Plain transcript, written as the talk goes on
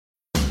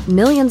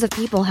Millions of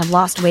people have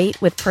lost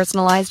weight with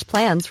personalized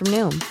plans from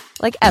Noom.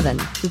 Like Evan,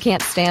 who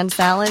can't stand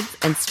salads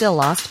and still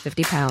lost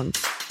 50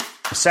 pounds.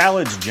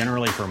 Salads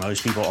generally for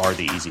most people are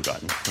the easy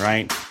button,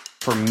 right?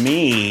 For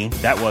me,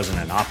 that wasn't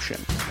an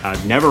option.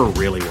 I never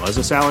really was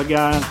a salad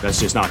guy. That's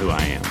just not who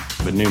I am.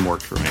 But Noom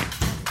worked for me.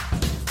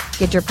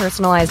 Get your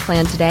personalized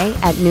plan today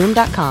at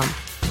Noom.com.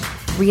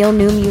 Real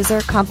Noom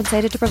user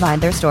compensated to provide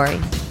their story.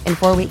 In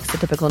 4 weeks, the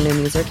typical Noom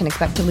user can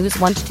expect to lose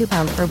 1 to 2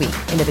 pounds per week.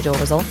 Individual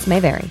results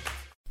may vary.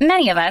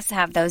 Many of us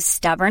have those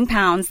stubborn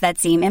pounds that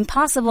seem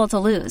impossible to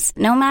lose,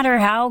 no matter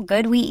how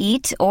good we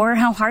eat or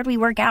how hard we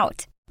work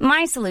out.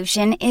 My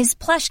solution is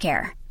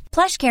PlushCare.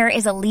 PlushCare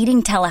is a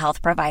leading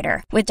telehealth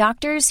provider with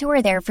doctors who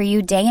are there for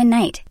you day and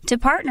night to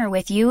partner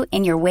with you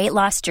in your weight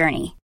loss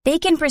journey. They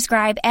can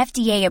prescribe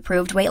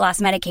FDA-approved weight loss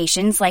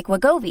medications like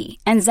Wegovy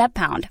and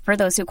Zepbound for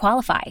those who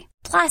qualify.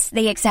 Plus,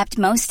 they accept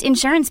most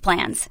insurance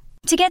plans.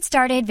 To get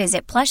started,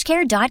 visit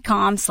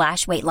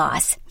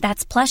plushcare.com/weightloss.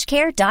 That's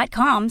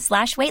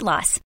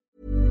plushcare.com/weightloss.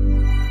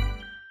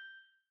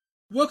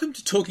 Welcome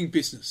to Talking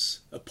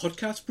Business, a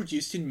podcast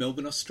produced in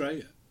Melbourne,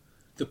 Australia.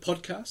 The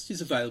podcast is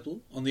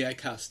available on the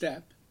Acast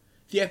app,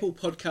 the Apple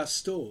Podcast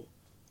Store,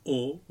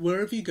 or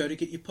wherever you go to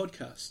get your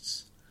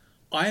podcasts.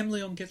 I am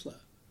Leon Gettler.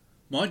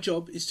 My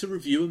job is to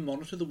review and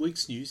monitor the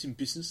week's news in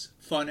business,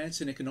 finance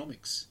and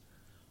economics.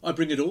 I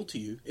bring it all to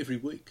you every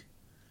week.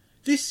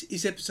 This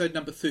is episode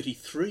number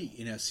 33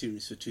 in our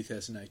series for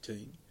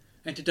 2018,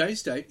 and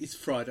today's date is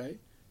Friday,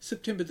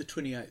 September the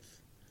 28th.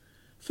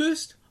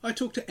 First, I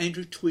talked to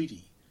Andrew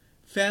Tweedie,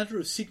 founder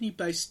of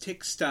Sydney-based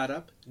tech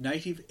startup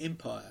Native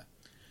Empire.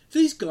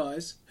 These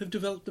guys have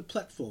developed a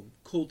platform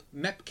called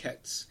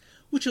Mapcats,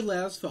 which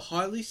allows for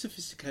highly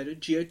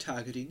sophisticated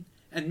geo-targeting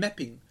and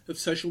mapping of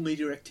social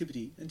media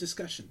activity and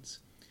discussions.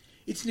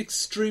 It's an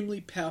extremely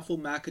powerful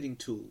marketing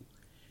tool.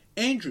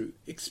 Andrew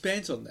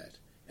expands on that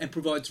and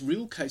provides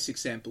real case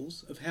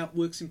examples of how it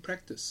works in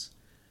practice.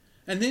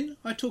 And then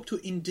I talked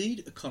to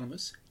Indeed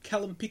economist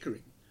Callum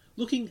Pickering,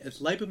 looking at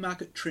labour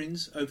market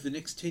trends over the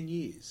next 10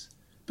 years.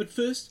 But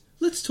first,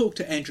 let's talk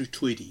to Andrew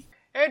Tweedie.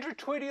 Andrew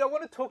Tweedie, I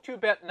want to talk to you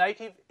about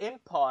Native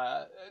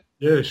Empire.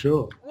 Yeah,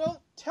 sure.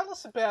 Well, tell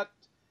us about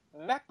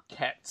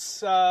Mapcats.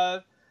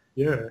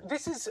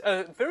 This is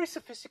a very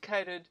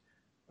sophisticated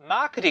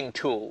marketing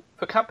tool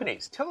for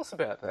companies. Tell us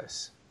about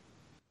this.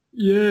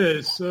 Yeah,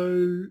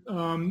 so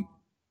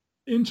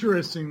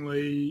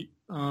interestingly,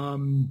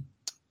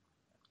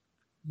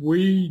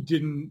 we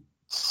didn't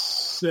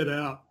set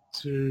out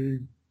to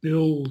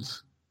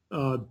build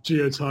a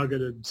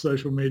geo-targeted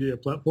social media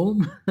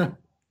platform.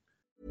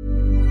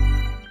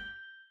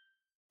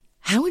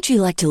 How would you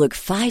like to look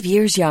 5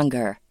 years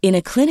younger? In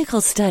a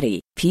clinical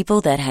study, people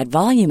that had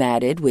volume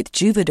added with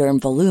Juvederm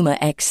Voluma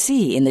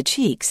XC in the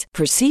cheeks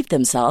perceived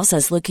themselves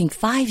as looking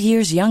 5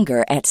 years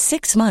younger at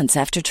 6 months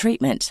after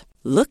treatment.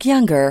 Look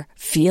younger,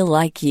 feel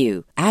like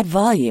you. Add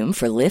volume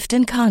for lift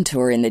and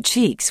contour in the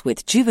cheeks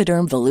with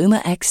Juvederm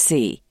Voluma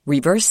XC.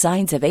 Reverse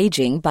signs of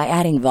aging by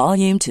adding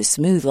volume to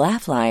smooth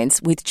laugh lines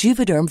with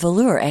Juvederm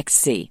Volure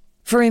XC.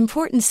 For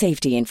important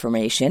safety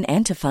information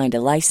and to find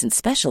a licensed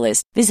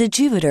specialist, visit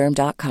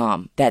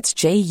Juvederm.com. That's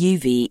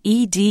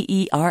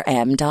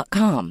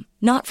JUVEDERM.com.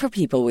 Not for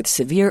people with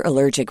severe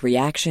allergic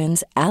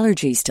reactions,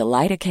 allergies to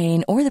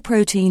lidocaine, or the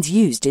proteins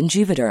used in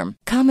Juvederm.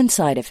 Common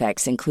side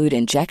effects include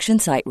injection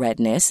site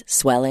redness,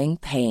 swelling,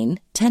 pain,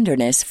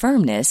 tenderness,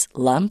 firmness,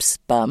 lumps,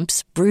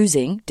 bumps,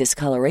 bruising,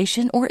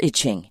 discoloration, or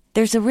itching.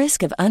 There's a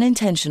risk of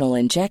unintentional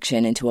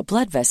injection into a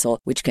blood vessel,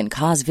 which can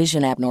cause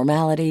vision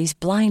abnormalities,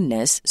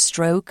 blindness,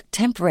 stroke,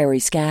 temporary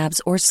scabs,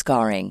 or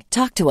scarring.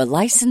 Talk to a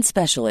licensed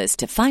specialist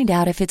to find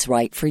out if it's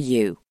right for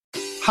you.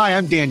 Hi,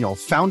 I'm Daniel,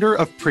 founder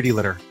of Pretty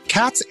Litter.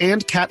 Cats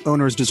and cat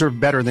owners deserve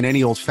better than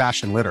any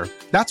old-fashioned litter.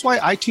 That's why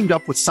I teamed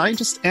up with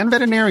scientists and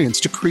veterinarians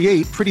to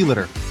create Pretty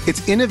Litter.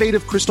 Its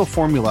innovative crystal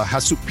formula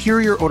has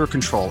superior odor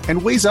control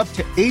and weighs up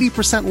to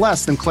 80%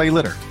 less than clay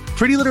litter.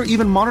 Pretty Litter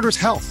even monitors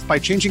health by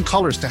changing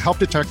colors to help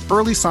detect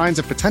early signs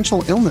of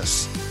potential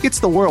illness. It's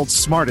the world's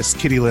smartest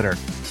kitty litter.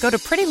 Go to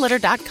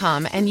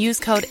prettylitter.com and use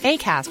code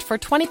ACAST for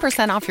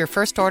 20% off your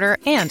first order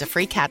and a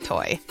free cat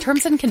toy.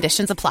 Terms and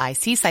conditions apply.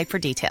 See site for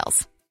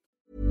details.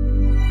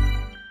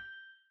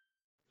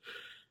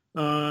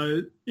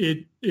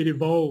 It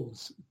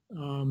evolves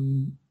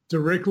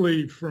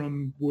directly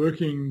from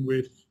working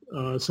with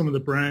some of the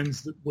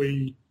brands that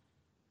we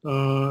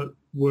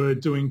were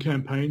doing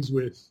campaigns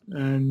with,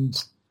 and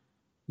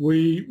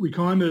we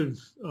kind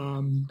of,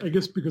 I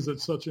guess because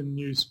it's such a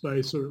new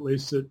space, or at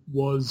least it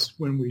was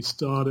when we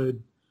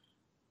started,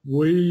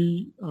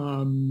 we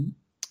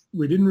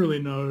didn't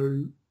really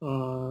know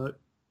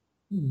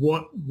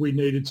what we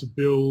needed to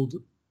build,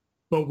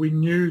 but we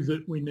knew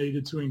that we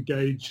needed to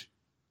engage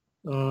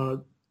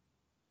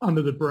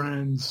under the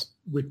brands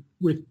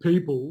with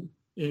people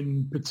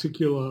in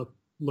particular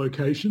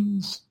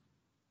locations.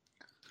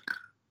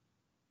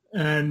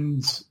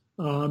 And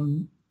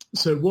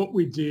so what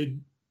we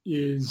did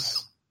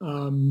is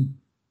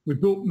we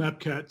built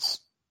Mapcats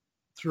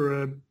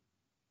through an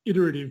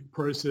iterative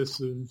process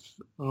of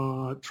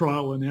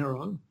trial and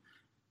error.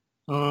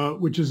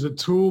 which is a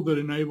tool that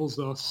enables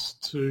us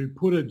to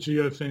put a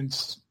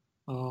geofence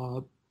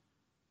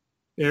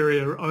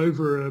area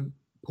over a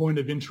point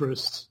of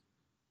interest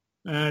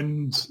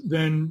and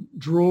then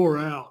draw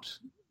out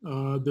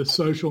the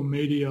social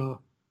media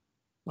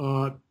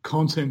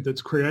content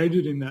that's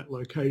created in that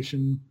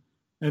location.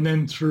 And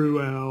then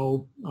through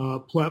our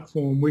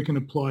platform, we can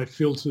apply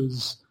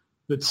filters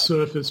that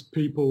surface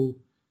people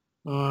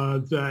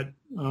that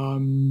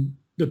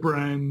the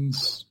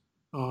brands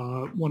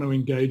want to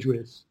engage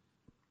with.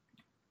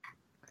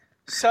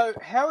 So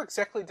how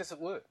exactly does it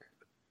work?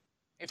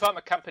 If I'm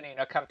a company and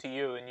I come to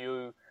you and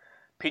you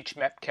pitch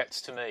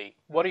Mapcats to me,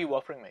 what are you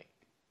offering me?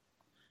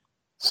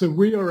 So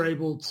we are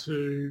able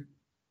to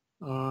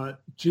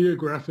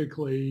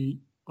geographically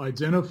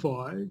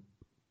identify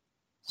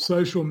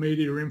social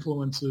media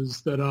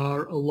influencers that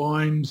are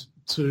aligned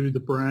to the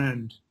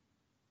brand.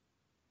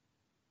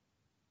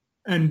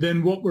 And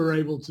then what we're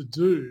able to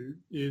do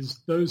is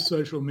those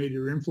social media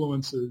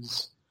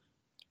influencers,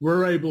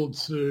 we're able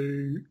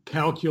to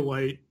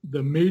calculate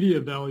the media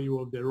value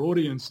of their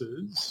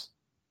audiences,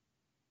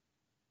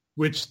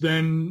 which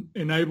then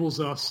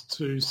enables us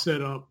to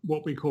set up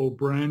what we call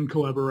brand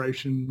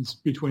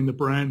collaborations between the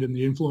brand and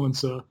the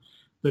influencer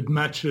that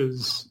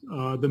matches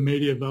the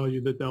media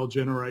value that they'll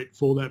generate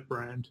for that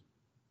brand.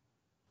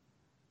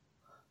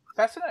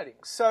 Fascinating.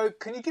 So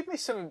can you give me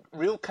some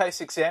real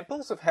case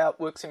examples of how it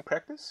works in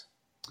practice?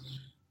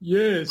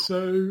 Yeah,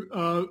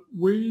 so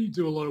we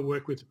do a lot of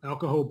work with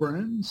alcohol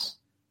brands,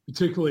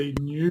 particularly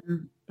new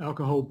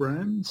alcohol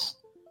brands,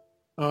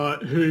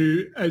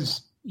 who,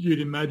 as you'd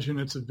imagine,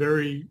 it's a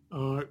very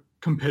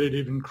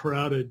competitive and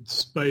crowded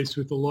space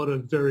with a lot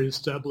of very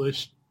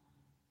established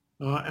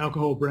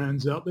alcohol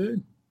brands out there.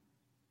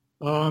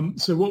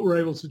 So what we're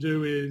able to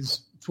do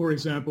is, for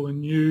example, a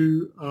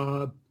new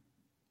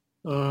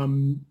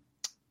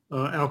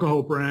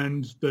alcohol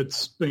brand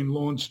that's been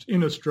launched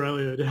in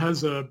Australia. It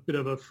has a bit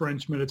of a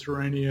French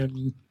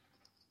Mediterranean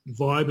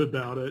vibe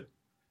about it.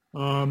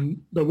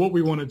 But what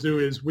we want to do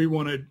is we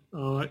want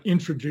to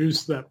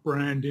introduce that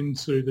brand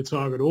into the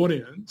target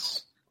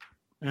audience,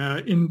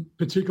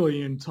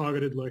 particularly in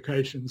targeted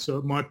locations. So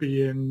it might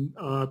be in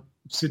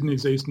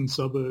Sydney's eastern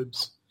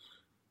suburbs.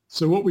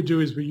 So what we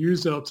do is we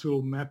use our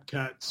tool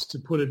Mapcats to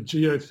put a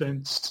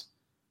geofenced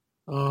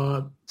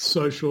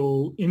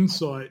social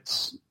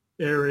insights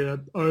area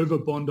over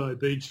Bondi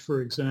Beach,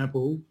 for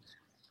example.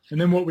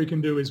 And then what we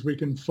can do is we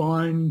can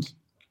find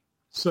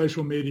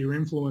social media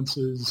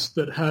influencers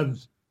that have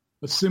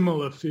a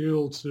similar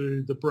feel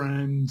to the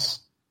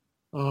brand's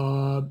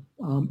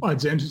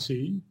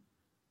identity.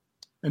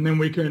 And then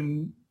we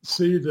can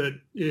see that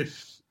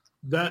if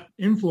that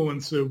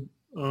influencer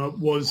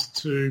was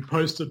to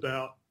post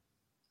about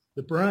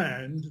the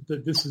brand,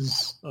 that this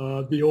is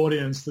the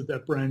audience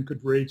that brand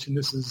could reach, and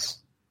this is,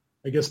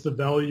 I guess, the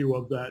value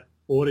of that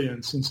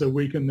audience. And so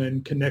we can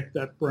then connect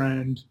that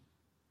brand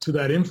to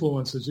that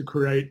influencer to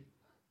create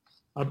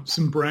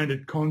some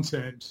branded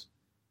content,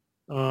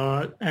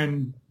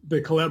 and the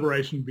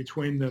collaboration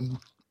between them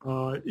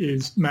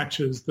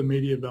matches the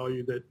media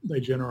value that they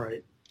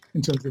generate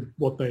in terms of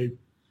what the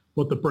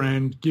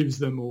brand gives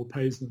them or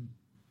pays them.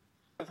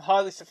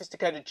 Highly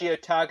sophisticated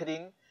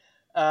geo-targeting,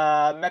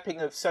 mapping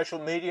of social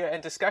media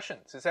and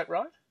discussions. Is that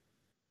right?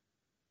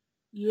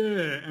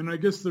 Yeah, and I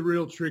guess the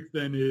real trick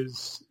then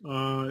is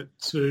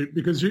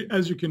because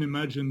as you can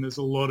imagine, there's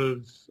a lot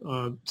of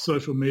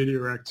social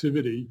media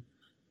activity,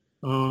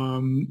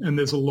 and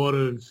there's a lot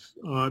of,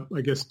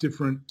 I guess,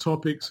 different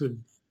topics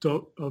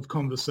of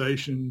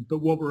conversation. But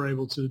what we're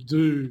able to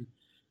do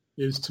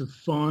is to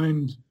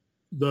find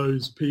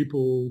those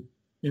people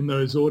in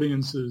those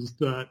audiences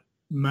that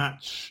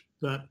match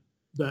that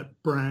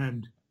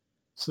brand,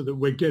 so that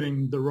we're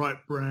getting the right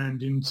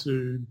brand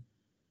into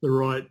the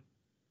right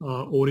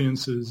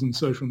audiences and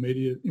social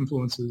media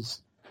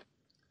influencers.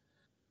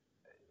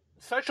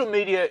 Social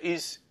media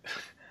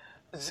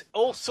there's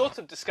all sorts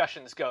of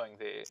discussions going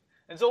there.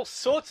 There's all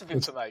sorts of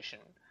information,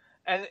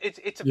 and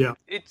it's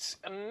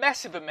a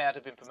massive amount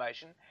of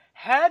information.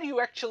 How do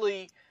you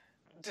actually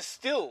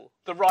distill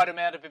the right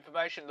amount of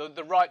information,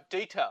 the right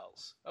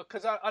details?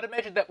 Because I'd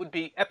imagine that would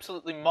be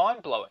absolutely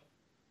mind-blowing.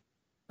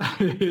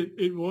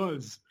 It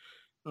was.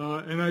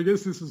 And I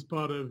guess this is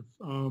part of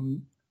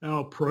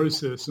our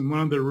process. And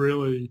one of the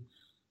really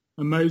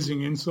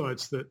amazing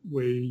insights that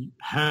we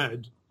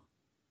had,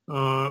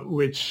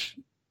 which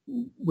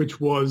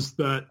was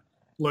that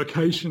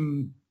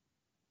location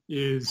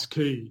is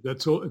key.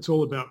 That's all. It's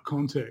all about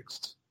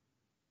context.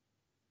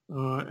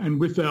 And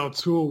with our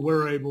tool,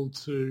 we're able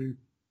to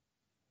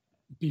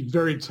be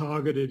very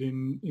targeted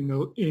in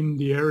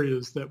the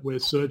areas that we're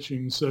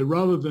searching. So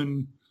rather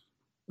than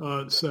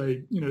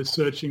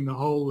searching the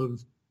whole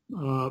of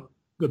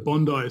the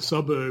Bondi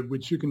suburb,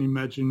 which you can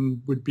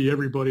imagine would be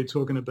everybody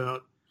talking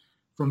about,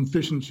 from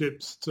fish and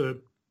chips to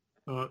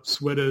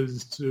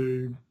sweaters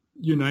to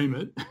you name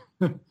it,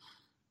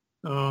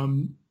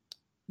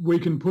 we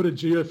can put a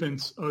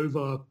geofence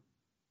over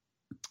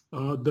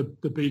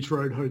the Beach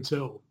Road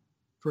Hotel,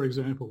 for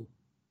example.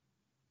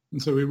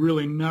 And so we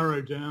really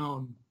narrow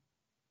down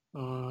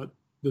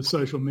the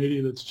social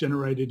media that's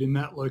generated in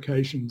that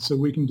location. So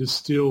we can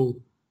distill,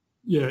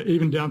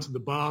 even down to the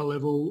bar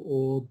level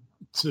or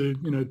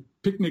to,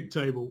 picnic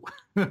table.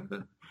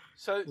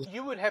 So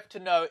you would have to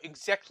know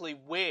exactly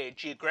where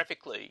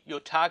geographically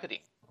you're targeting.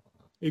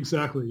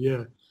 Exactly,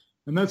 yeah.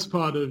 And that's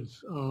part of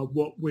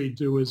what we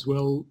do as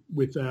well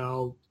with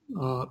our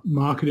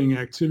marketing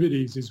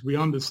activities is we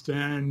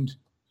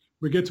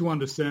get to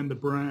understand the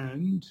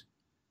brand,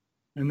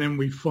 and then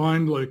we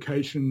find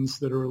locations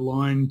that are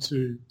aligned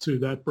to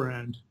that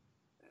brand.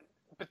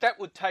 But that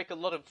would take a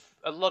lot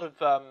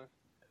of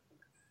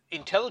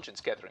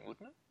intelligence gathering,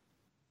 wouldn't it?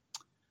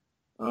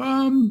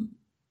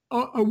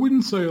 I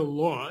wouldn't say a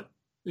lot.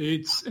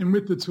 And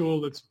with the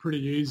tool, it's pretty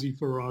easy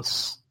for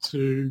us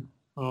to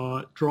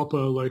drop a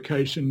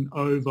location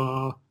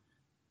over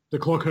the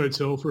Clock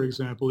Hotel, for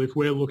example. If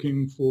we're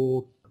looking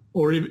for,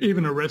 or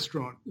even a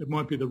restaurant, it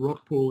might be the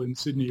Rockpool in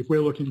Sydney. If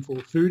we're looking for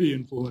foodie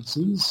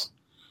influencers,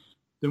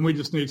 then we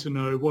just need to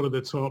know what are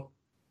the top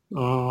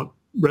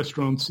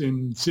restaurants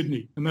in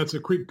Sydney, and that's a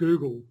quick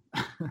Google.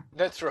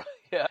 That's right.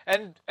 Yeah.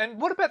 And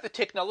what about the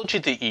technology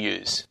that you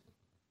use?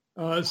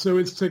 So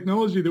it's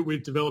technology that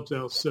we've developed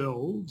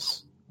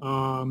ourselves,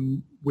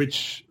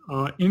 which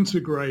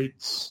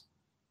integrates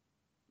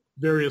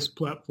various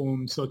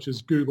platforms such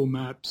as Google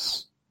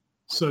Maps,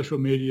 social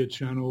media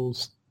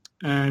channels,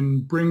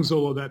 and brings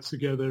all of that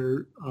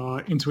together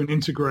into an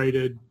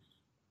integrated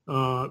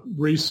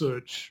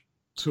research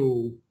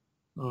tool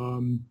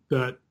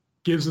that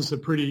gives us a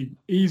pretty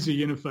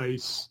easy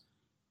interface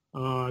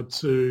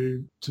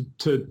to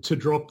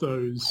drop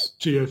those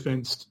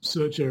geofenced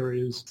search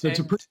areas. So it's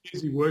a pretty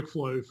easy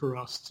workflow for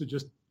us to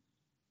just,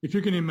 if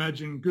you can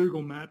imagine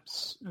Google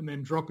Maps and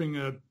then dropping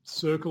a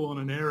circle on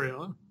an area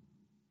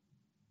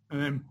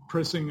and then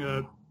pressing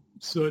a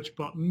search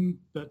button,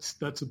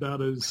 that's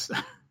about as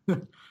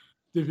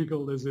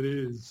difficult as it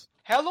is.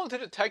 How long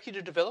did it take you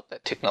to develop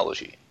that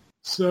technology?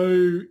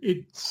 So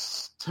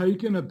it's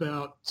taken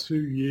about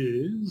 2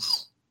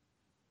 years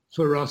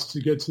for us to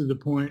get to the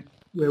point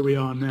where we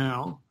are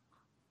now,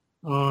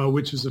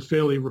 which is a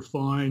fairly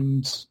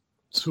refined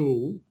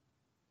tool,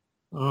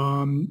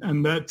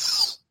 and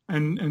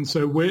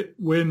so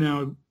we're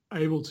now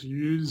able to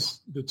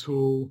use the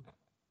tool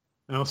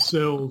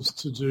ourselves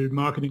to do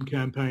marketing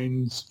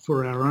campaigns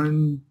for our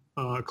own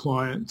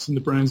clients and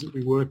the brands that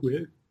we work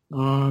with,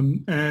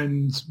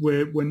 and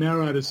we're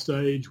now at a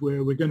stage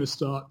where we're going to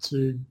start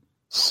to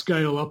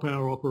scale up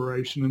our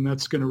operation, and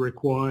that's going to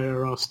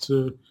require us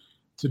to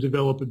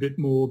develop a bit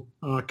more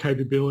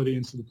capability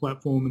into the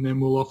platform, and then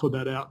we'll offer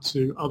that out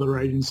to other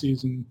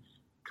agencies and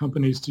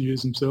companies to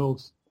use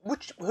themselves.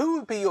 Who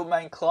would be your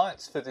main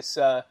clients for this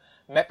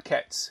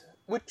Mapcats?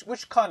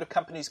 Which kind of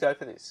companies go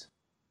for this?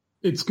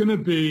 It's going to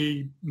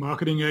be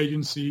marketing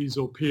agencies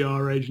or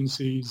PR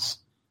agencies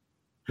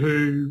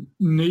who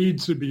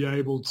need to be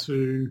able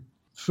to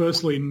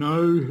firstly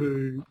know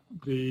who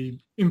the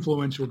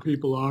influential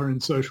people are in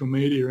social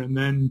media, and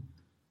then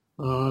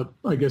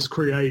I guess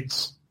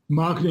create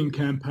marketing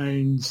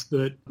campaigns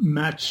that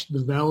match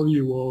the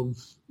value of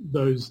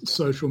those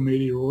social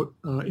media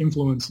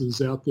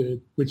influencers out there,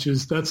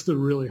 that's the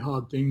really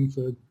hard thing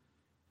for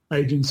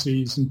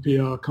agencies and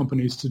PR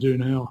companies to do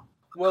now.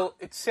 Well,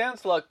 it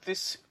sounds like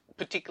this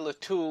particular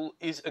tool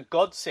is a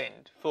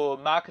godsend for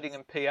marketing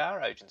and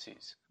PR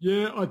agencies.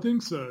 Yeah, I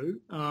think so.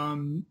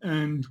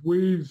 And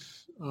we're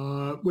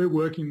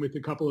working with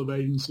a couple of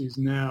agencies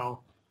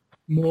now,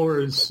 more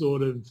as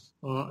sort of,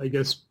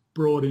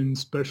 brought in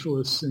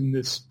specialists in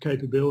this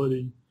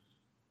capability.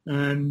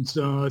 And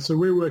so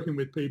we're working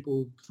with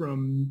people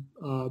from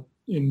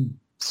in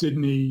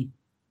Sydney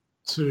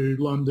to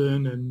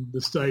London and the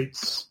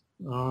States,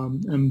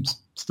 and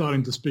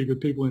starting to speak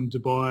with people in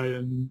Dubai,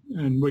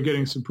 and we're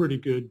getting some pretty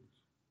good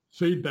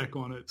feedback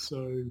on it.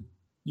 So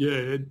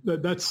yeah,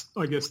 that's,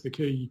 I guess, the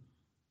key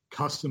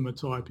customer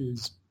type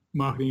is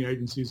marketing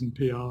agencies and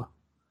PR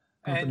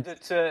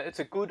companies. And it's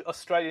a good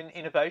Australian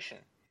innovation.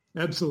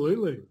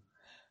 Absolutely.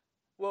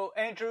 Well,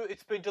 Andrew,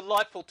 it's been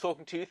delightful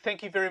talking to you.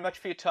 Thank you very much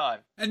for your time.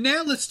 And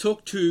now let's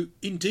talk to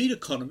Indeed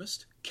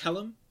economist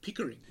Callum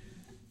Pickering.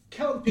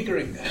 Callum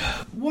Pickering,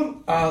 what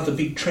are the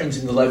big trends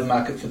in the labour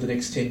market for the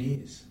next 10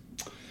 years?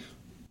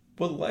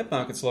 Well, the labour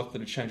market's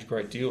likely to change a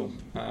great deal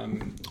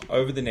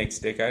over the next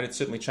decade. It's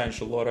certainly changed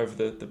a lot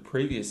over the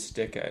previous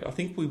decade. I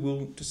think we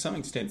will, to some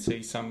extent,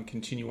 see some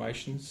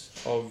continuations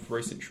of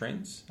recent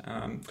trends.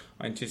 I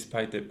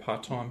anticipate that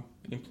part-time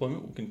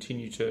employment will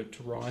continue to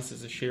rise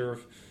as a share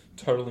of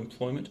total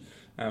employment.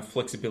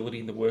 Flexibility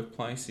in the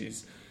workplace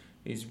is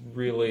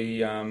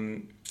really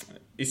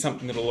is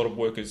something that a lot of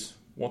workers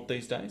want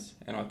these days,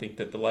 and I think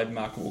that the labour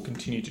market will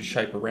continue to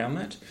shape around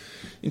that.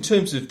 In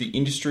terms of the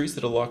industries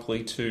that are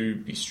likely to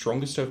be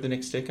strongest over the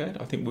next decade,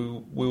 I think we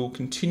will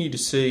continue to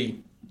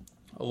see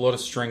a lot of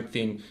strength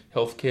in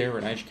healthcare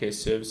and aged care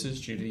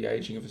services due to the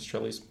ageing of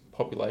Australia's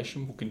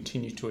population. We'll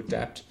continue to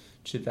adapt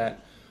to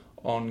that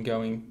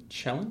ongoing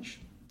challenge.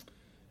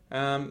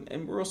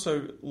 And we're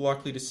also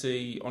likely to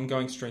see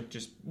ongoing strength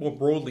just more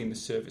broadly in the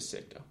service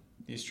sector.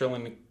 The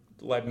Australian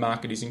the labour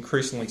market is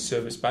increasingly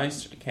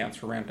service-based. It accounts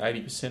for around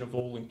 80% of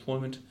all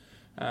employment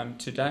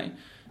today.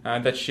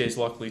 That share is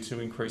likely to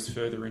increase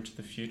further into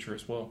the future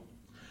as well.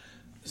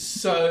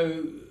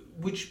 So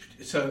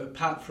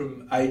apart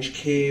from aged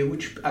care,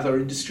 which other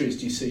industries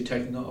do you see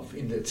taking off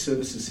in the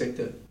services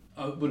sector?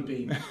 Would it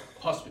be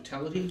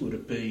hospitality? Would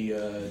it be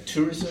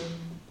tourism?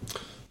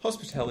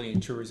 Hospitality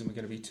and tourism are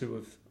going to be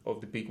two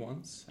of the big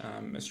ones.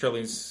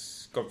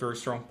 Australia's got very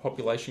strong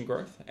population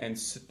growth, and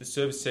the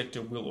service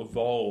sector will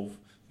evolve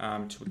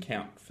to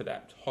account for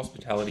that.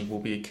 Hospitality will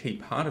be a key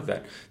part of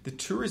that. The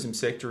tourism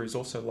sector is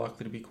also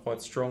likely to be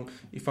quite strong,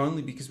 if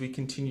only because we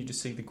continue to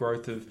see the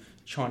growth of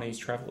Chinese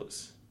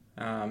travellers.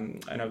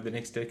 And over the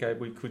next decade,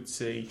 we could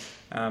see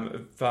a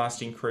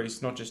vast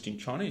increase, not just in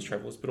Chinese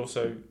travellers, but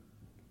also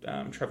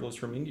travellers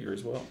from India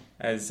as well,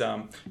 as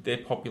their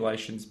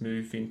populations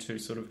move into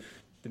sort of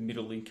the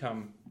middle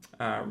income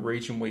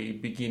region where you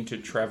begin to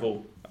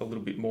travel a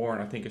little bit more,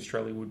 and I think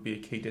Australia would be a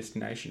key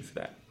destination for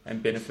that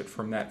and benefit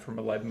from that from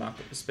a labour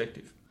market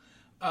perspective.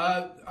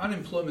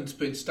 Unemployment's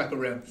been stuck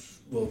around,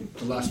 the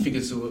last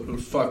figures were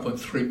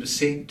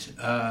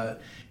 5.3%.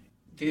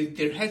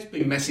 There has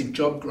been massive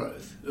job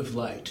growth of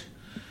late.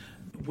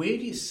 Where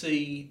do you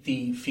see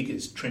the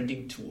figures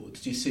trending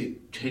towards? Do you see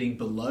it heading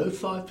below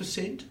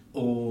 5%,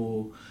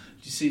 or do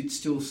you see it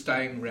still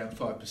staying around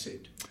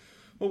 5%?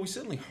 Well, we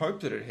certainly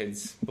hope that it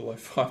heads below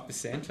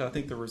 5%. I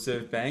think the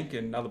Reserve Bank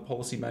and other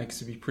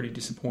policymakers would be pretty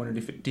disappointed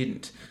if it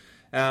didn't.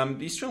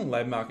 The Australian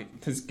labour market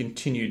has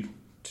continued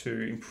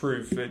to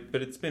improve,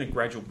 but it's been a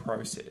gradual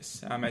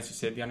process. As you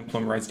said, the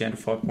unemployment rate's down to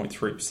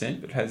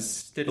 5.3%, but has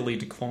steadily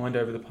declined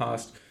over the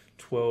past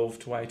 12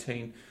 to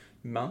 18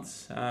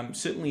 months.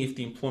 Certainly if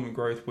the employment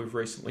growth we've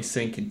recently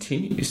seen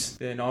continues,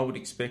 then I would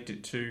expect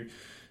it to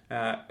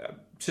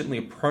certainly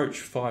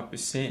approach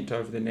 5%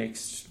 over the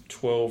next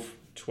 12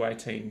 to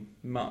 18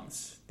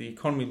 months. The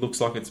economy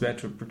looks like it's about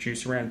to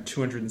produce around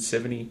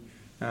 270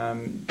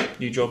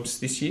 new jobs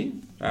this year,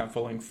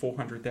 following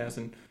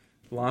 400,000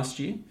 last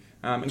year.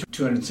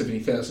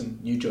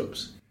 270,000 new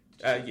jobs?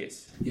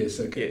 Yes. Yes,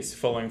 okay. Yes,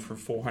 following from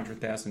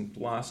 400,000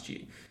 last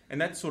year. And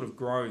that sort of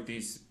growth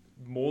is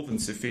more than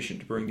sufficient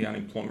to bring the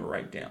unemployment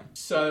rate down.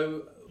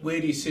 So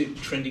where do you see it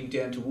trending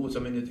down towards? I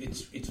mean,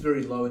 it's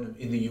very low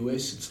in the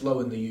US, it's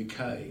low in the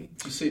UK.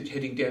 Do you see it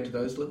heading down to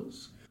those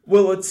levels?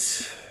 Well,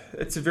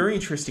 it's a very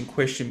interesting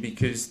question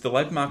because the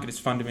labour market has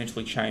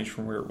fundamentally changed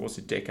from where it was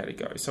a decade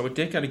ago. So a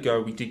decade ago,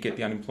 we did get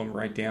the unemployment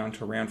rate down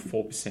to around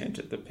 4%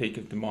 at the peak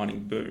of the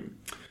mining boom.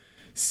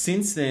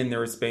 Since then,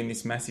 there has been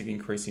this massive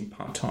increase in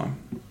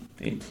part-time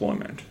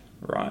employment,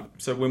 right?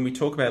 So when we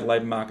talk about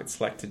labour market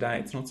slack today,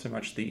 it's not so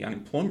much the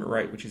unemployment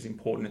rate, which is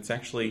important, it's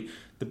actually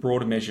the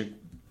broader measure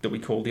that we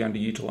call the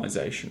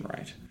underutilisation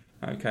rate.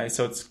 Okay,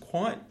 so it's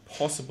quite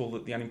possible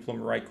that the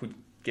unemployment rate could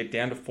get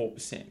down to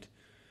 4%.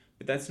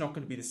 But that's not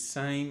going to be the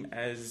same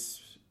as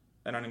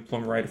an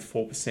unemployment rate of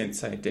 4%,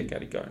 say, a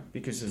decade ago,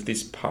 because of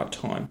this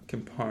part-time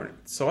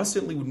component. So I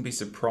certainly wouldn't be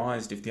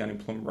surprised if the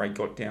unemployment rate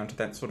got down to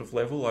that sort of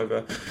level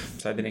over,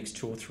 say, the next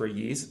 2 or 3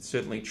 years. It's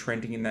certainly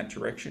trending in that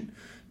direction.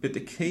 But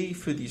the key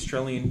for the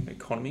Australian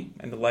economy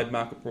and the labour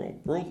market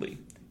broadly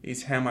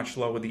is how much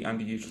lower the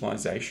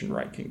underutilisation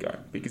rate can go,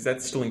 because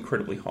that's still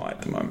incredibly high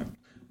at the moment.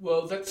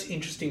 Well, that's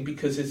interesting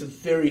because there's a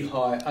very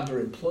high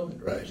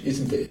underemployment rate,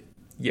 isn't there?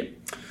 Yep.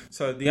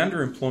 So the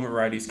underemployment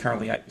rate is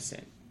currently 8%,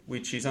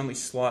 which is only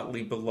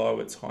slightly below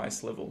its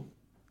highest level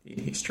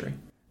in history.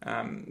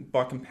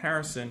 By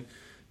comparison,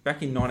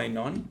 back in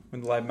 1990,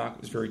 when the labour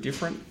market was very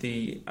different,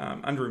 the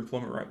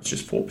underemployment rate was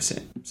just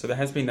 4%. So there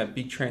has been that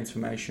big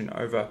transformation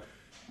over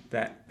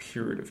that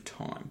period of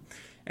time.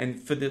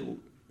 And for the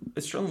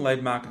Australian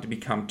labour market to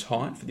become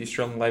tight, for the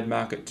Australian labour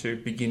market to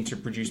begin to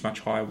produce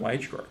much higher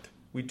wage growth,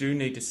 we do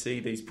need to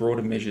see these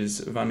broader measures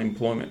of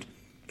unemployment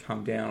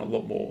come down a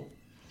lot more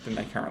than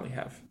they currently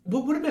have.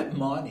 Well, what about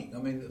mining? I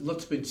mean,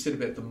 lots been said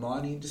about the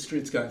mining industry.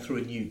 It's going through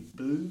a new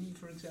boom,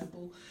 for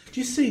example.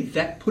 Do you see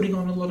that putting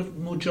on a lot of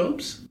more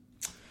jobs?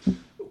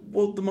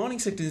 Well, the mining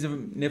sector has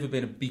never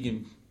been a big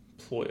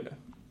employer.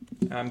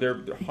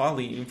 They're a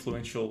highly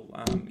influential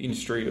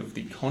industry of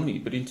the economy,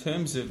 but in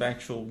terms of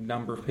actual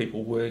number of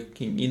people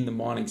working in the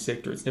mining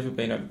sector, it's never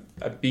been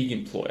a big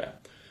employer.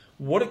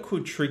 What it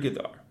could trigger,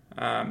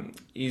 though,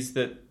 is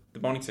that the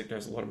mining sector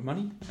has a lot of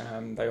money.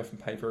 They often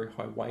pay very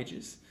high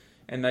wages,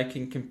 and they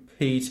can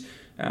compete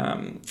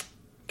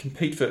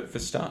for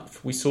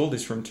staff. We saw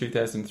this from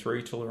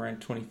 2003 till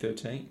around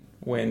 2013,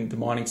 when the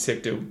mining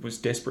sector was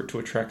desperate to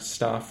attract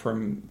staff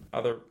from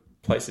other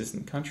places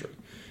in the country.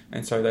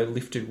 And so they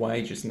lifted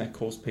wages, and that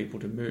caused people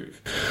to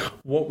move.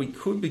 What we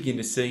could begin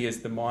to see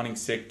as the mining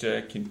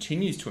sector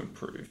continues to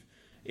improve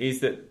is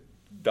that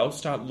they'll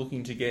start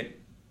looking to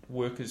get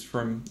workers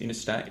from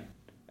interstate.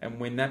 And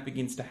when that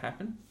begins to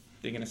happen,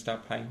 they're going to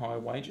start paying higher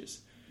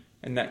wages.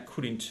 And that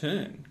could in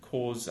turn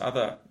cause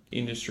other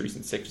industries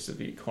and sectors of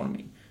the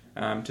economy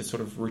to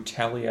sort of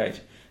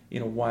retaliate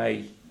in a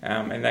way,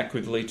 and that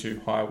could lead to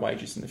higher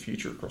wages in the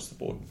future across the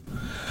board.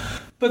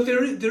 But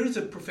there is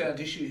a profound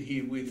issue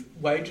here with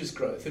wages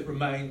growth. It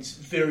remains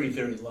very,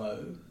 very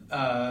low.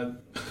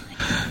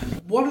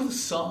 what are the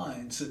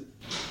signs that...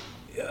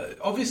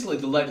 obviously,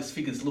 the latest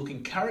figures look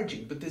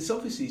encouraging, but there's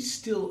obviously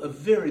still a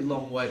very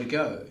long way to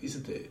go,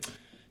 isn't there?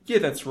 Yeah,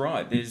 that's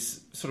right.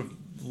 There's sort of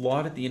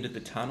light at the end of the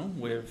tunnel,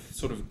 where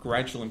sort of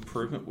gradual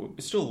improvement. We're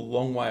still a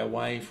long way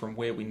away from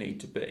where we need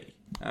to be.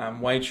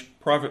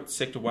 Private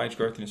sector wage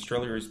growth in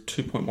Australia is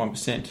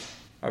 2.1%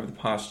 over the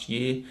past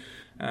year.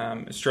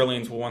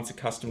 Australians were once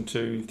accustomed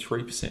to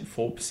 3%,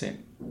 4%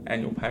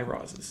 annual pay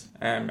rises,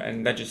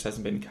 and that just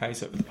hasn't been the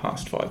case over the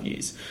past 5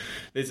 years.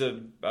 There's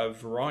a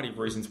variety of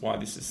reasons why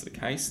this is the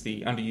case.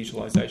 The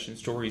underutilisation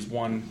story is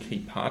one key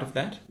part of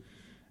that,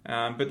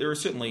 but there are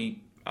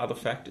certainly other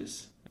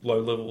factors. Low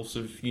levels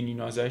of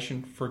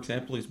unionisation, for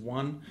example, is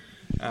one.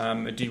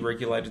 A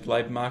deregulated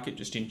labour market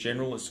just in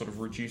general has sort of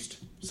reduced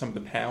some of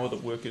the power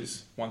that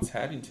workers once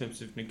had in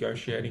terms of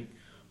negotiating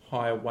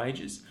higher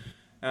wages.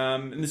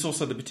 And there's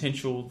also the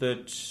potential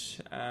that,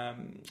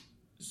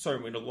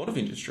 in a lot of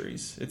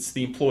industries, it's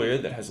the employer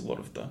that has a lot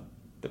of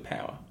the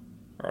power.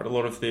 Right? A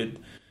lot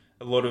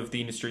of the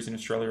industries in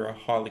Australia are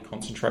highly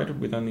concentrated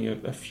with only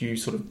a few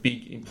sort of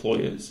big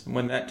employers. And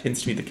when that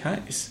tends to be the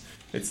case,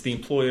 it's the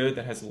employer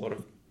that has a lot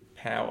of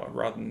power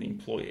rather than the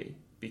employee,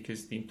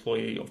 because the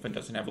employee often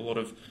doesn't have a lot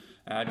of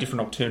different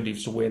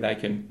alternatives to where they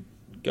can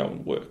go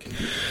and work.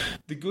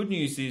 The good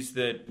news is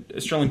that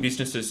Australian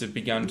businesses have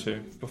begun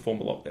to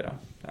perform a lot better.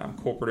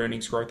 Corporate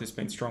earnings growth has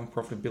been strong,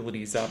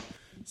 profitability is up.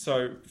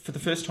 So for the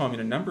first time in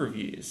a number of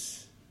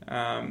years,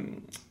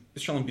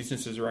 Australian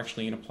businesses are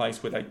actually in a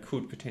place where they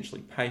could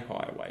potentially pay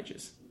higher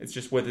wages. It's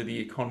just whether the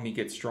economy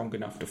gets strong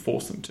enough to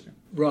force them to.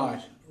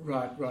 Right.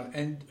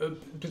 And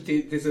but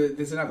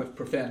there's another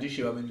profound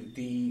issue. I mean,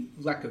 the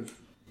lack of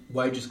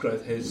wages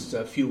growth has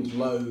fueled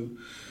low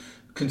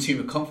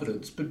consumer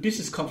confidence, but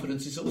business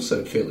confidence is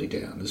also fairly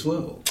down as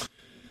well.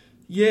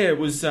 Yeah, it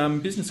was.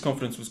 Business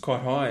confidence was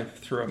quite high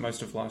throughout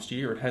most of last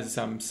year. It has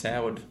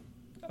soured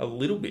a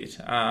little bit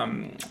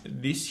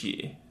this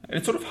year. And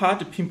it's sort of hard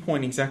to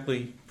pinpoint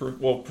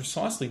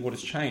precisely what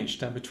has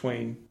changed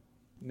between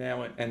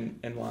now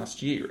and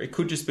last year. It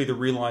could just be the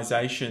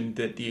realisation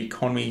that the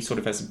economy sort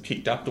of hasn't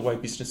picked up the way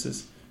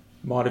businesses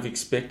might have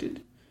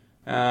expected.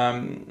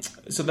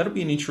 So that'll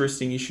be an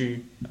interesting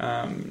issue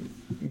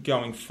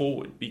going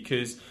forward,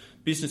 because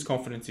business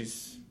confidence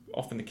is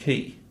often the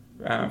key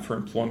for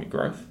employment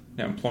growth.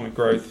 Now, employment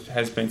growth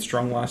has been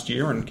strong last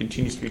year and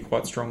continues to be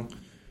quite strong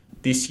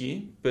this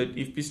year, but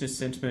if business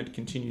sentiment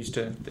continues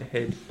to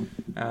head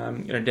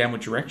in a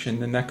downward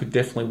direction, then that could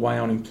definitely weigh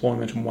on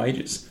employment and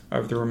wages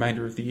over the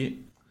remainder of the year.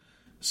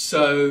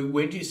 So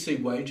when do you see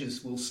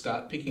wages will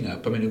start picking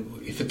up? I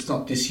mean, if it's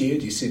not this year,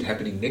 do you see it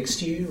happening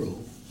next year? Or?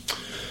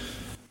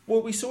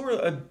 Well, we saw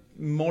a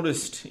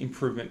modest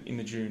improvement in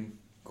the June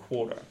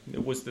quarter.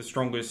 It was the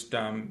strongest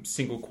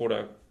single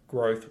quarter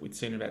growth we'd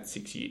seen in about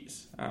 6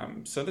 years.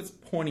 So that's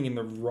pointing in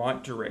the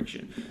right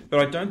direction.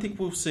 But I don't think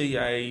we'll see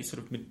a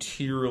sort of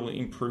material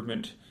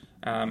improvement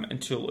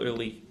until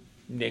early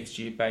next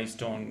year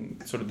based on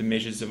sort of the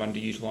measures of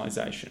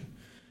underutilisation.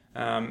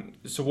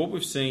 So what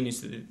we've seen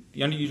is that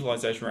the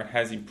underutilisation rate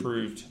has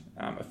improved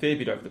a fair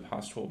bit over the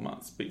past 12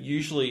 months, but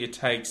usually it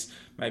takes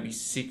maybe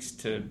 6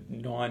 to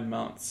 9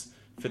 months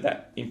for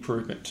that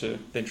improvement to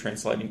then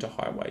translate into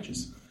higher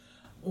wages.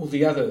 Well,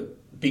 the other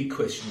big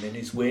question then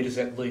is, where does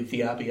that leave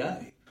the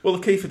RBA? Well,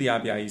 the key for the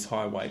RBA is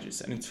higher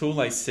wages, and until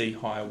they see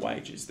higher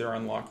wages, they're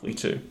unlikely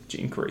to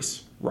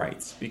increase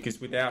rates, because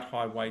without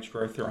high wage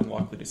growth, they're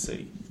unlikely to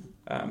see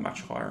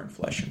much higher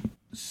inflation.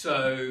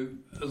 So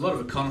a lot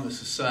of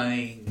economists are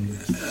saying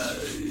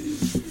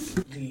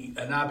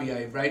an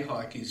RBA rate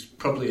hike is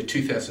probably a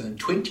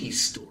 2020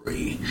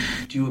 story.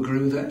 Do you agree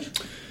with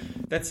that?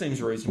 That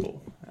seems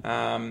reasonable.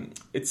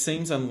 It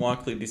seems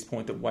unlikely at this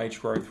point that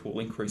wage growth will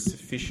increase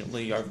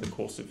sufficiently over the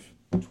course of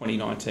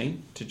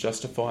 2019 to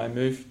justify a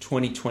move.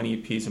 2020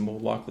 appears a more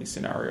likely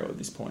scenario at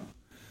this point.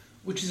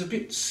 Which is a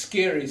bit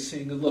scary,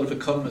 seeing a lot of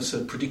economists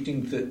are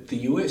predicting that the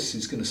US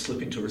is going to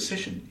slip into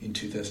recession in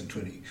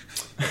 2020.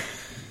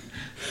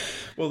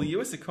 Well, the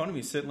US economy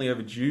is certainly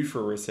overdue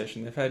for a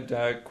recession. They've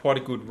had quite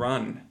a good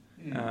run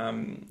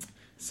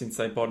since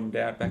they bottomed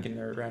out back in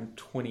around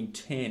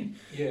 2010.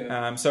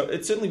 Yeah. So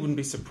it certainly wouldn't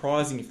be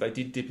surprising if they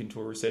did dip into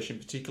a recession,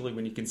 particularly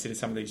when you consider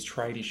some of these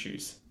trade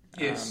issues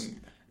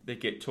that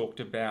get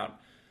talked about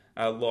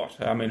a lot.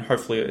 I mean,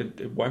 hopefully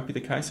it won't be the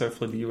case.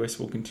 Hopefully the US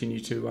will continue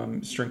to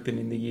strengthen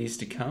in the years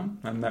to come,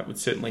 and that would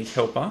certainly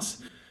help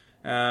us.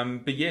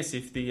 But yes,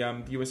 if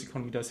the US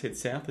economy does head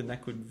south, then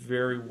that could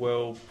very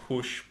well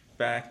push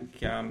back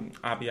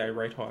RBA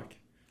rate hike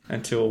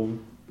until...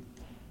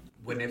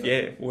 Whenever.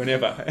 Yeah,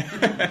 whenever.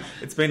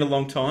 It's been a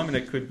long time, and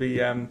it could be,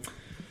 a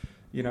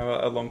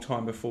long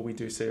time before we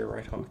do see a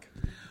rate hike.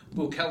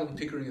 Well, Callum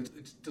Pickering,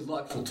 it's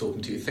delightful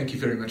talking to you. Thank you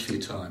very much for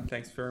your time.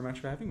 Thanks very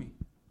much for having me.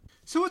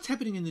 So what's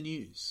happening in the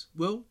news?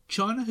 Well,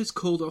 China has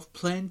called off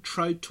planned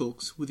trade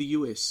talks with the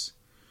US.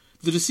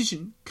 The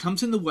decision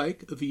comes in the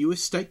wake of the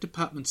US State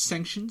Department's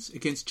sanctions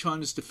against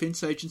China's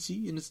defence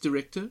agency and its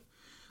director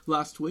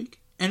last week,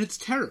 and its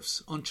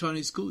tariffs on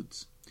Chinese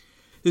goods.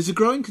 There's a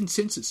growing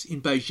consensus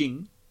in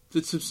Beijing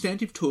that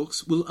substantive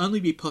talks will only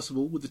be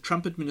possible with the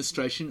Trump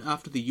administration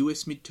after the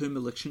US midterm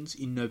elections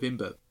in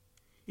November.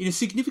 In a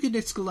significant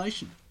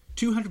escalation,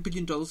 $200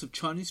 billion of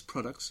Chinese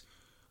products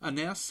are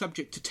now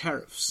subject to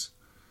tariffs.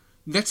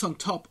 That's on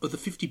top of the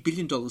 $50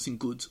 billion in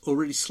goods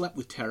already slapped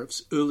with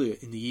tariffs earlier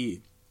in the year.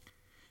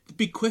 The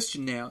big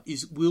question now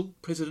is, will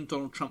President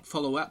Donald Trump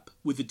follow up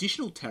with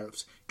additional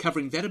tariffs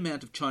covering that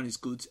amount of Chinese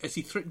goods, as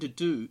he threatened to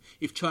do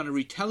if China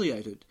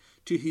retaliated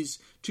to his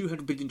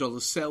 $200 billion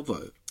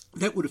salvo?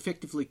 That would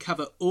effectively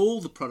cover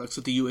all the products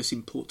that the US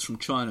imports from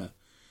China.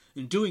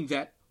 And doing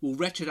that will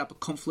ratchet up a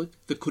conflict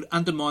that could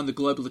undermine the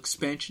global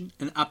expansion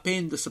and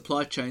upend the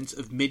supply chains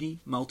of many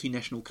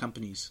multinational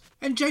companies.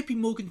 And JP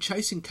Morgan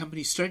Chase and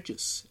company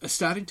strategists are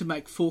starting to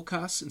make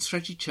forecasts and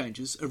strategy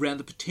changes around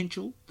the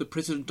potential that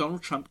President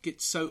Donald Trump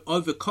gets so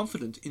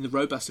overconfident in the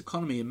robust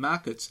economy and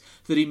markets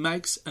that he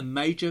makes a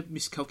major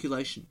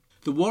miscalculation.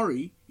 The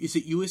worry is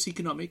that US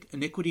economic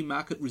and equity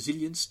market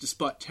resilience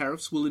despite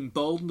tariffs will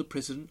embolden the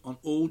president on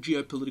all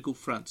geopolitical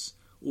fronts,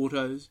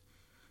 autos,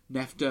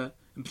 NAFTA,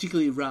 and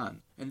particularly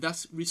Iran, and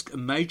thus risk a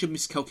major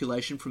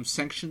miscalculation from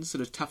sanctions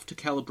that are tough to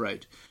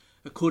calibrate,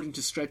 according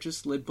to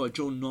strategists led by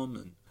John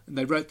Norman, and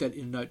they wrote that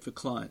in a note for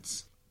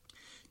clients.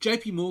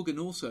 JP Morgan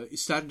also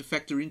is starting to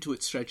factor into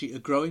its strategy a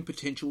growing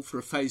potential for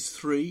a Phase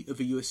 3 of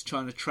a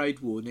US-China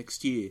trade war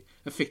next year,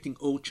 affecting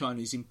all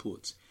Chinese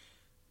imports.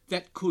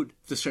 That could,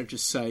 the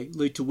strategists say,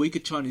 lead to weaker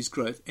Chinese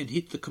growth and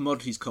hit the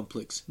commodities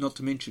complex, not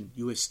to mention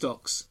US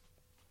stocks.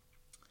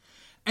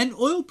 And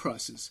oil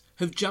prices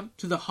have jumped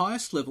to the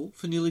highest level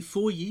for nearly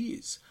 4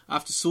 years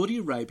after Saudi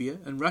Arabia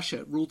and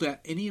Russia ruled out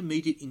any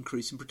immediate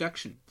increase in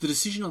production. The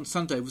decision on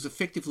Sunday was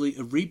effectively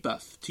a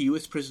rebuff to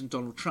US President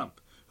Donald Trump,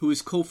 who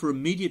has called for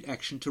immediate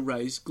action to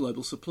raise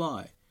global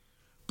supply.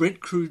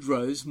 Brent crude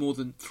rose more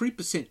than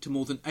 3% to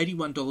more than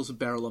 $81 a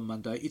barrel on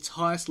Monday, its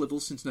highest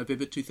level since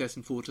November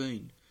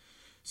 2014.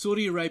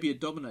 Saudi Arabia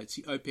dominates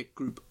the OPEC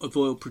group of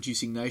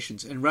oil-producing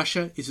nations, and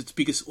Russia is its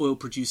biggest oil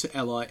producer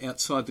ally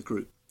outside the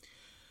group.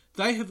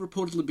 They have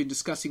reportedly been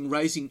discussing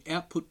raising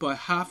output by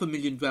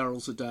 500,000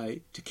 barrels a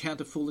day to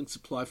counter falling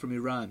supply from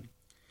Iran.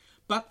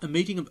 But a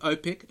meeting of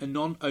OPEC and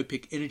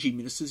non-OPEC energy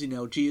ministers in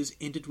Algiers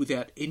ended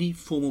without any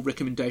formal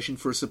recommendation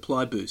for a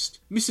supply boost.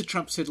 Mr.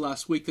 Trump said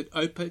last week that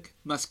OPEC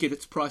must get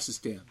its prices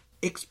down.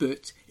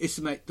 Experts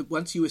estimate that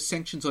once US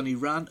sanctions on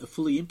Iran are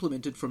fully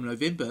implemented from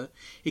November,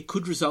 it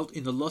could result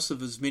in the loss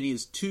of as many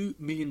as 2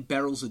 million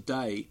barrels a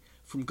day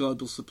from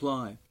global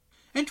supply.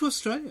 And to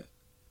Australia.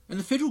 And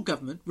the federal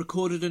government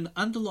recorded an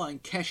underlying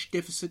cash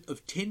deficit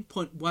of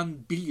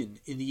 $10.1 billion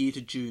in the year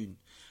to June,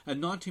 a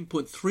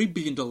 $19.3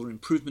 billion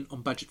improvement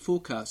on budget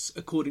forecasts,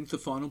 according to the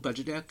final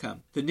budget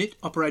outcome. The net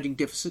operating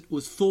deficit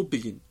was $4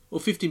 billion,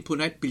 or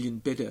 $15.8 billion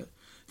better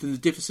than the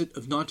deficit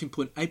of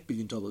 $19.8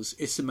 billion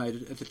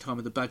estimated at the time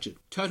of the budget.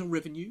 Total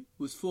revenue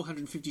was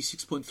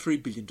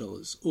 $456.3 billion,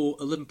 or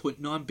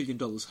 $11.9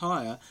 billion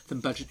higher than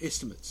budget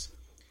estimates.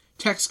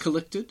 Tax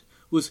collected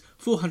was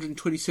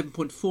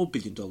 $427.4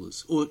 billion,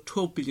 or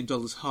 $12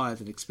 billion higher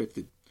than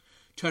expected.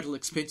 Total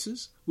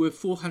expenses were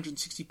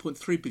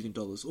 $460.3 billion,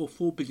 or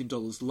 $4 billion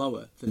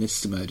lower than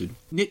estimated.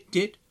 Net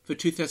debt for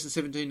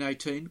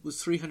 2017-18 was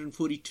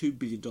 $342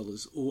 billion,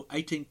 or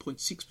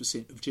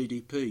 18.6% of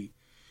GDP.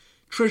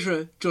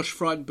 Treasurer Josh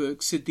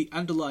Frydenberg said the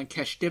underlying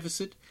cash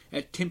deficit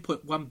at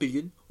 $10.1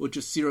 billion, or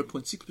just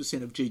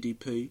 0.6% of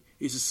GDP,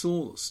 is the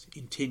smallest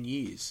in 10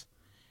 years.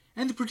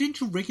 And the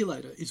Prudential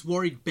Regulator is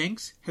worried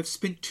banks have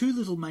spent too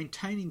little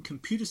maintaining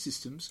computer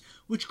systems,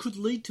 which could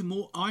lead to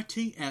more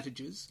IT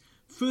outages,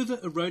 further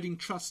eroding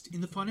trust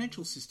in the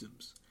financial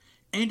systems.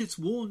 And it's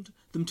warned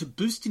them to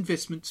boost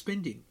investment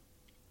spending.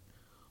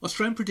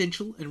 Australian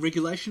Prudential and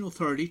Regulation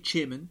Authority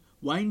Chairman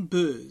Wayne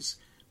Burrs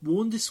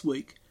warned this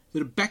week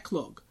that a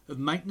backlog of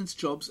maintenance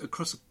jobs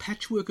across a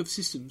patchwork of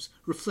systems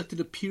reflected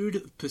a period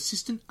of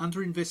persistent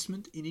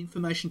underinvestment in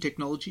information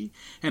technology,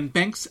 and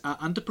banks are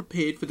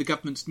underprepared for the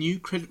government's new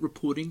credit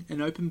reporting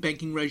and open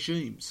banking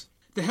regimes.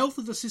 The health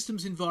of the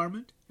systems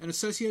environment and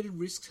associated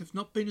risks have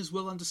not been as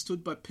well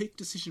understood by peak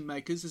decision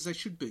makers as they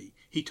should be,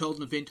 he told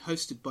an event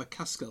hosted by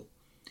Cuscal.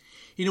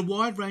 In a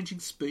wide-ranging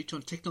speech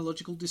on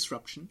technological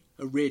disruption,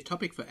 a rare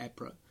topic for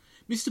APRA,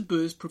 Mr.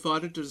 Burrs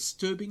provided a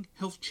disturbing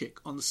health check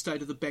on the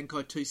state of the bank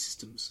IT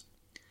systems.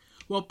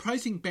 While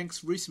praising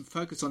banks' recent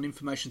focus on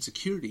information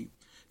security,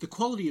 the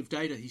quality of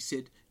data, he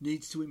said,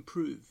 needs to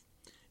improve.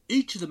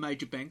 Each of the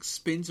major banks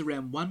spends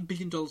around $1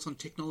 billion on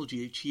technology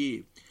each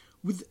year,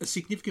 with a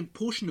significant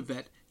portion of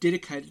that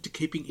dedicated to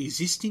keeping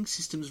existing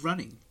systems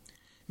running.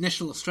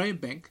 National Australia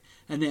Bank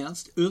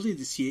announced earlier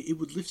this year it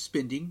would lift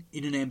spending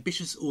in an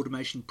ambitious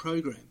automation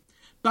program.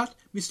 But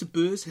Mr.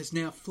 Burrs has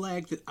now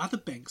flagged that other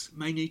banks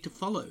may need to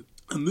follow,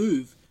 a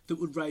move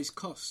that would raise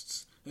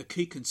costs, a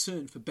key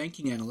concern for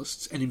banking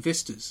analysts and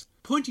investors.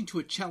 Pointing to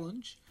a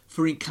challenge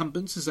for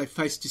incumbents as they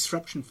face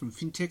disruption from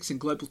fintechs and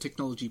global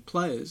technology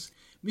players,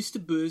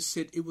 Mr. Burrs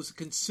said it was a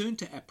concern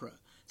to APRA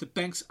The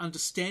bank's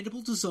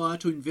understandable desire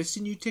to invest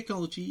in new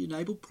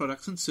technology-enabled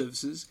products and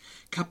services,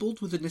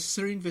 coupled with the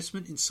necessary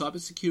investment in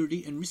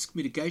cybersecurity and risk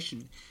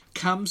mitigation,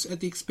 comes at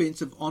the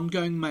expense of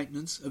ongoing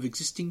maintenance of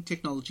existing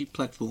technology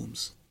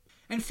platforms.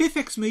 And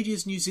Fairfax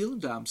Media's New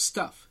Zealand arm,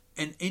 Stuff,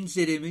 and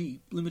NZME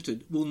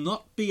Limited will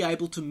not be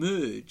able to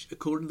merge,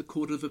 according to the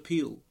Court of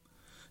Appeal.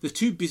 The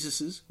two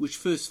businesses, which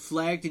first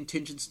flagged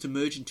intentions to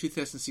merge in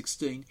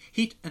 2016,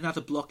 hit another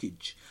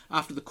blockage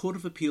after the Court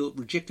of Appeal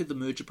rejected the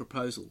merger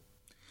proposal.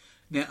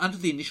 Now, under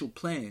the initial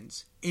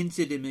plans,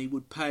 NZME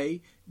would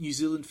pay New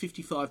Zealand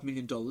 $55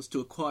 million to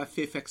acquire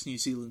Fairfax New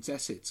Zealand's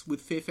assets, with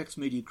Fairfax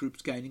Media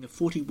Group gaining a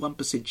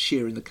 41%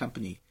 share in the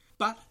company.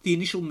 But the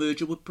initial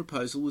merger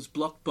proposal was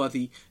blocked by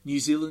the New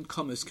Zealand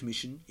Commerce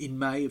Commission in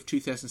May of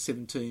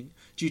 2017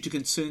 due to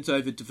concerns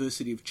over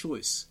diversity of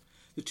choice.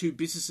 The two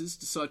businesses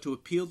decided to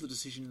appeal the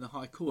decision in the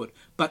High Court,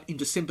 but in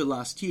December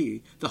last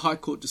year, the High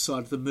Court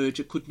decided the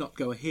merger could not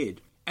go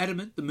ahead.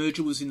 Adamant the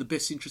merger was in the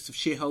best interest of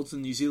shareholders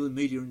in the New Zealand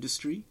media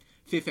industry,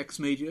 Fairfax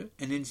Media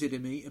and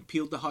NZME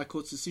appealed the High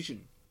Court's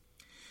decision.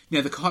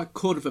 Now, the High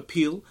Court of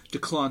Appeal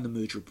declined the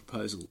merger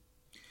proposal,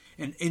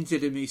 and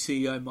NZME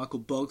CEO Michael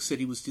Boggs said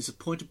he was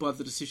disappointed by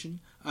the decision,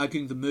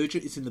 arguing the merger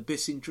is in the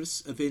best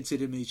interests of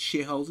NZME's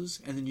shareholders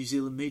and the New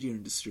Zealand media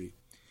industry.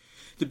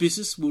 The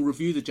business will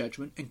review the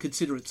judgment and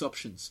consider its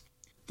options.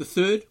 The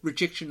third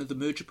rejection of the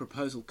merger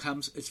proposal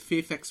comes as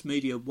Fairfax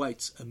Media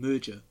waits a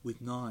merger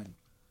with Nine.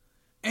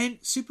 And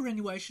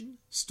superannuation,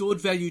 stored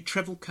value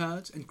travel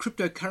cards and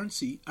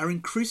cryptocurrency are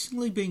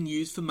increasingly being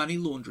used for money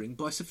laundering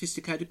by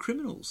sophisticated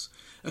criminals,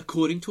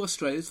 according to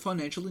Australia's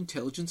Financial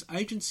Intelligence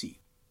Agency.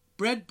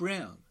 Brad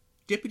Brown,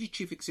 Deputy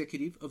Chief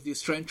Executive of the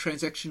Australian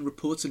Transaction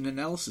Reports and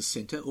Analysis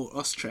Centre, or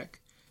AUSTRAC,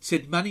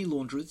 said money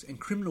launderers and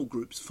criminal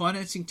groups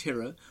financing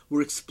terror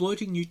were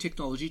exploiting new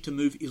technology to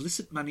move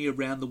illicit money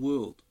around the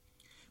world.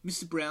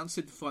 Mr Brown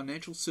said the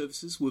financial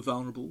services were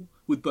vulnerable,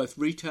 with both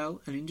retail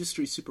and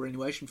industry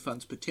superannuation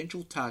funds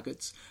potential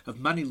targets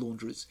of money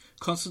launderers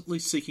constantly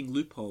seeking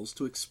loopholes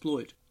to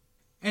exploit.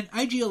 And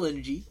AGL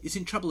Energy is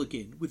in trouble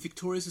again with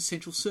Victoria's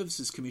Essential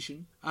Services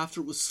Commission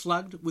after it was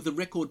slugged with a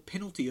record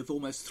penalty of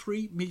almost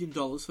 $3 million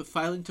for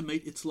failing to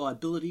meet its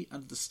liability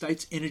under the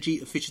state's energy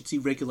efficiency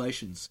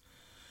regulations.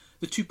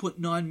 The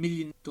 $2.9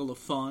 million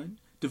fine,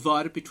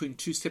 divided between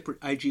two separate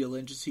AGL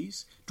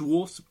entities,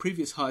 dwarfs the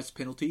previous highest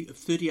penalty of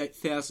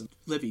 $38,000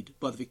 levied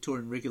by the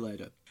Victorian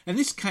regulator. And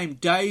this came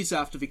days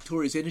after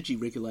Victoria's energy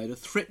regulator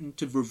threatened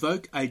to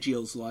revoke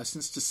AGL's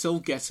licence to sell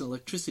gas and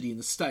electricity in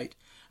the state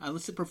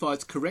unless it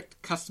provides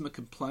correct customer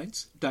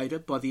complaints data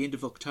by the end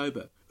of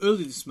October.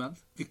 Earlier this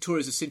month,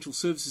 Victoria's Essential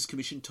Services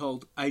Commission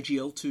told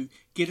AGL to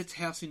get its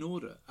house in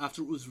order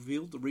after it was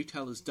revealed the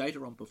retailer's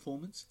data on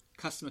performance,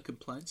 customer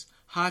complaints,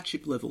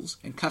 hardship levels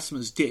and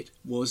customers' debt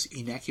was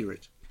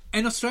inaccurate.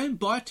 And Australian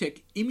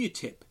biotech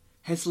Immutep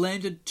has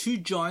landed two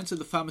giants of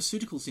the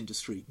pharmaceuticals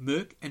industry,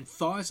 Merck and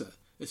Pfizer,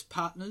 as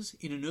partners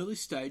in an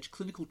early-stage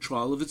clinical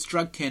trial of its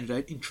drug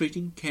candidate in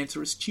treating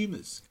cancerous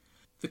tumours.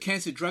 The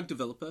cancer drug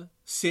developer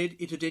said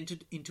it had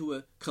entered into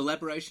a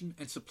collaboration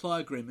and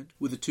supply agreement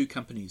with the two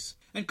companies.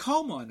 And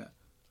coal miner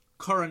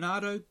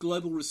Coronado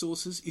Global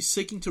Resources is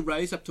seeking to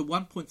raise up to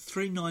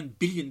 $1.39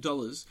 billion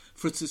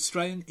for its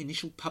Australian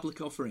initial public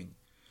offering.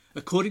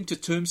 According to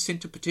terms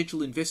sent to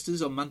potential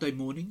investors on Monday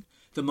morning,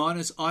 the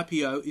miner's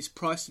IPO is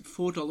priced at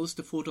 $4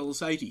 to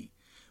 $4.80,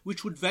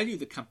 which would value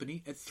the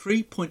company at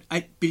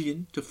 $3.8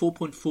 billion to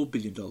 $4.4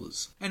 billion.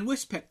 And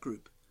Westpac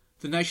Group,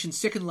 the nation's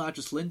second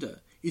largest lender,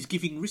 is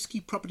giving risky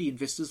property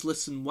investors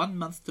less than 1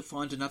 month to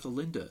find another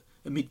lender,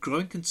 amid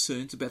growing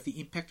concerns about the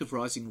impact of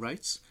rising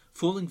rates,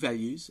 falling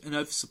values and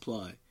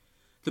oversupply.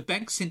 The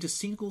bank sent a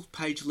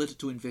single-page letter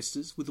to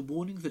investors with a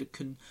warning that it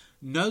can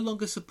no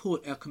longer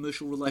support our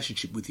commercial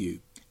relationship with you,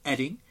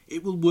 adding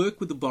it will work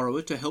with the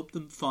borrower to help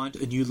them find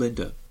a new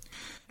lender.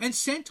 And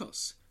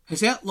Santos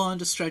has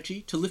outlined a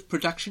strategy to lift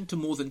production to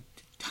more than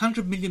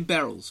 100 million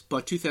barrels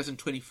by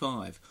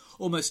 2025,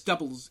 almost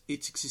doubles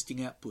its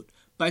existing output,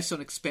 based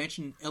on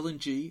expansion in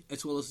LNG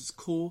as well as its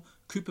core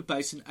Cooper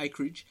Basin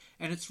acreage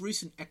and its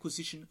recent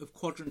acquisition of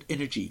Quadrant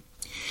Energy.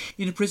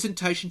 In a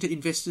presentation to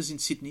investors in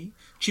Sydney,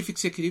 Chief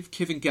Executive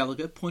Kevin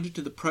Gallagher pointed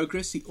to the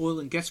progress the oil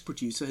and gas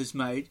producer has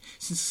made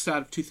since the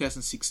start of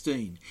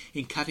 2016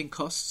 in cutting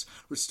costs,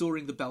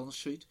 restoring the balance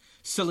sheet,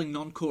 selling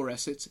non-core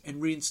assets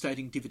and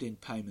reinstating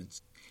dividend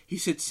payments. He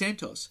said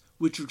Santos,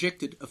 which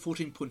rejected a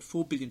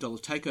 $14.4 billion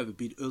takeover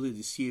bid earlier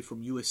this year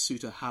from US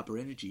suitor Harbour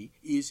Energy,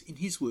 is, in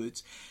his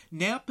words,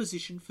 now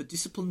positioned for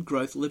disciplined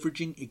growth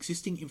leveraging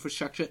existing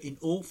infrastructure in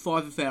all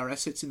 5 of our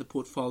assets in the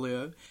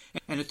portfolio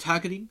and are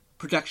targeting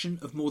production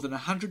of more than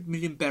 100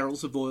 million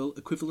barrels of oil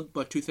equivalent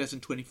by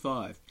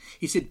 2025.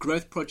 He said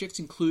growth projects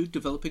include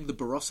developing the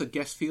Barossa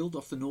gas field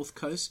off the north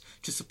coast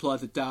to supply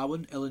the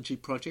Darwin LNG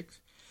project,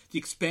 the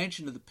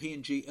expansion of the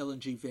PNG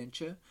LNG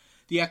venture,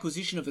 the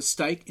acquisition of a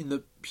stake in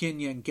the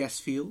Pyongyang gas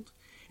field.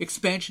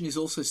 Expansion is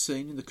also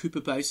seen in the Cooper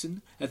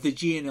Basin at the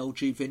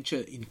GNLG venture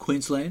in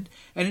Queensland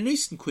and in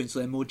eastern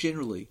Queensland more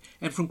generally,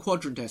 and from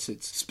Quadrant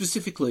assets,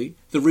 specifically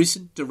the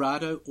recent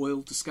Dorado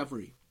oil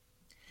discovery.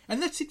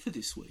 And that's it for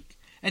this week.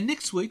 And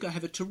next week I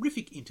have a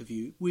terrific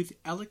interview with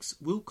Alex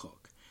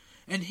Wilcock.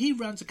 And he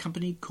runs a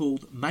company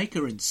called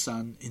Maker &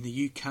 Son in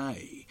the UK.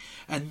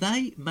 And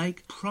they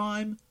make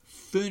prime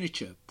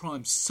furniture,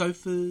 prime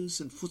sofas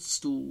and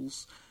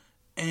footstools.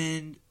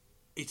 And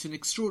it's an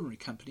extraordinary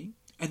company.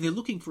 And they're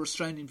looking for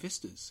Australian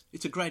investors.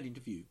 It's a great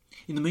interview.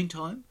 In the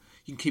meantime,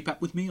 you can keep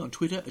up with me on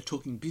Twitter at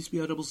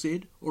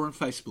TalkingBizBizz or on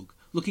Facebook.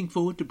 Looking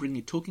forward to bringing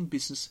you Talking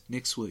Business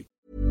next week.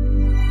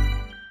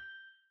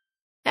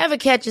 Ever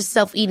catch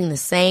yourself eating the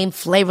same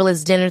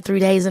flavorless dinner 3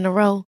 days in a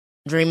row?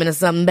 Dreaming of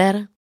something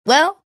better?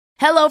 Well,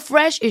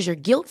 HelloFresh is your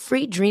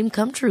guilt-free dream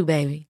come true,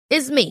 baby.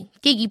 It's me,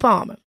 Keke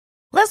Palmer.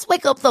 Let's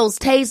wake up those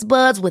taste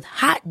buds with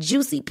hot,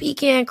 juicy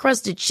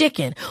pecan-crusted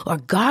chicken or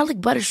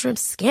garlic butter shrimp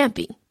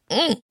scampi.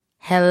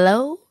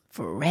 Hello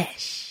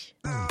Fresh.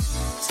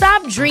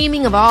 Stop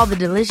dreaming of all the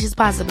delicious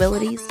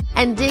possibilities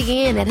and dig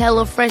in at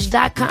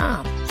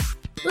HelloFresh.com.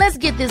 Let's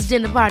get this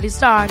dinner party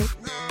started.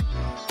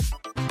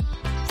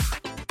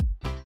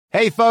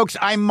 Hey, folks,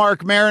 I'm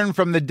Mark Maron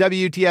from the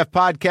WTF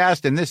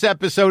Podcast, and this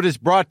episode is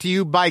brought to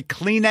you by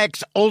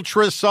Kleenex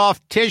Ultra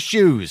Soft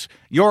Tissues,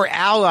 your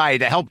ally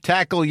to help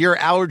tackle your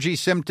allergy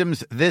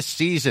symptoms this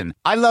season.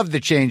 I love the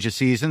change of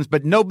seasons,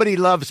 but nobody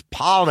loves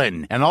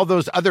pollen and all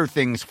those other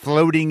things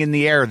floating in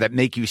the air that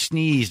make you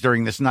sneeze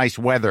during this nice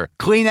weather.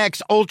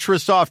 Kleenex Ultra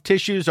Soft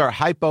Tissues are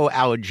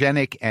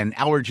hypoallergenic and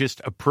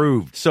allergist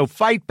approved, so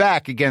fight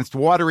back against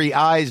watery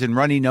eyes and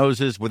runny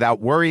noses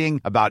without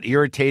worrying about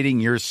irritating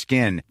your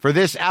skin. For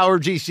this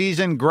allergy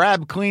season,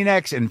 grab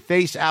Kleenex and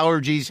face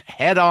allergies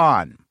head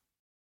on.